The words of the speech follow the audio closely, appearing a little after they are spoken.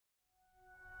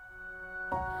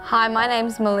Hi, my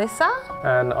name's Melissa.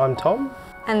 And I'm Tom.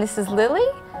 And this is Lily,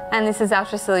 and this is our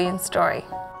Tresillian story.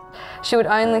 She would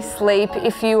only sleep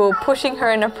if you were pushing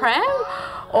her in a pram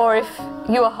or if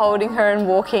you were holding her and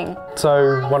walking.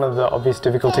 So one of the obvious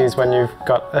difficulties when you've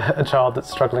got a child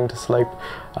that's struggling to sleep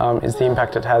is the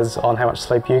impact it has on how much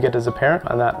sleep you get as a parent,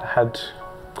 and that had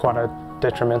quite a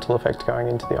detrimental effect going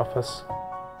into the office.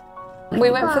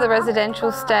 We went for the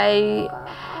residential stay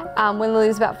when Lily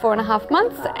was about 4.5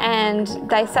 months, and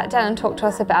they sat down and talked to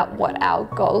us about what our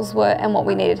goals were and what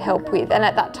we needed help with. And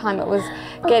at that time it was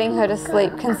getting her to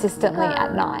sleep consistently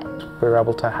at night. We were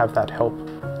able to have that help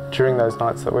during those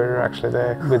nights that we were actually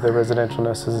there, with the residential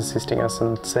nurses assisting us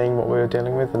and seeing what we were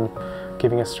dealing with and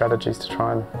giving us strategies to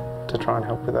try and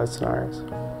help with those scenarios.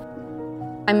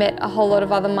 I met a whole lot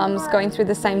of other mums going through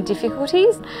the same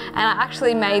difficulties, and I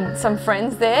actually made some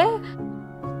friends there.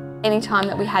 Anytime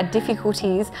that we had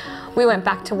difficulties, we went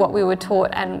back to what we were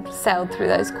taught and sailed through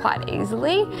those quite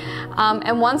easily.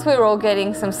 And once we were all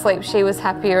getting some sleep, she was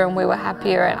happier and we were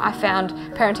happier, and I found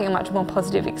parenting a much more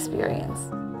positive experience.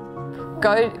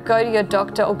 Go to your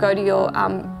doctor or go to your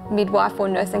midwife or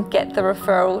nurse and get the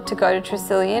referral to go to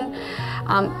Tresillian.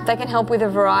 They can help with a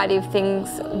variety of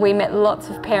things. We met lots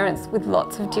of parents with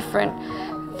lots of different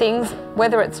things,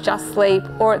 whether it's just sleep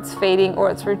or it's feeding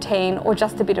or it's routine or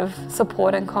just a bit of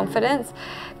support and confidence.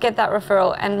 Get that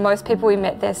referral, and most people we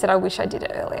met there said, I wish I did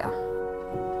it earlier.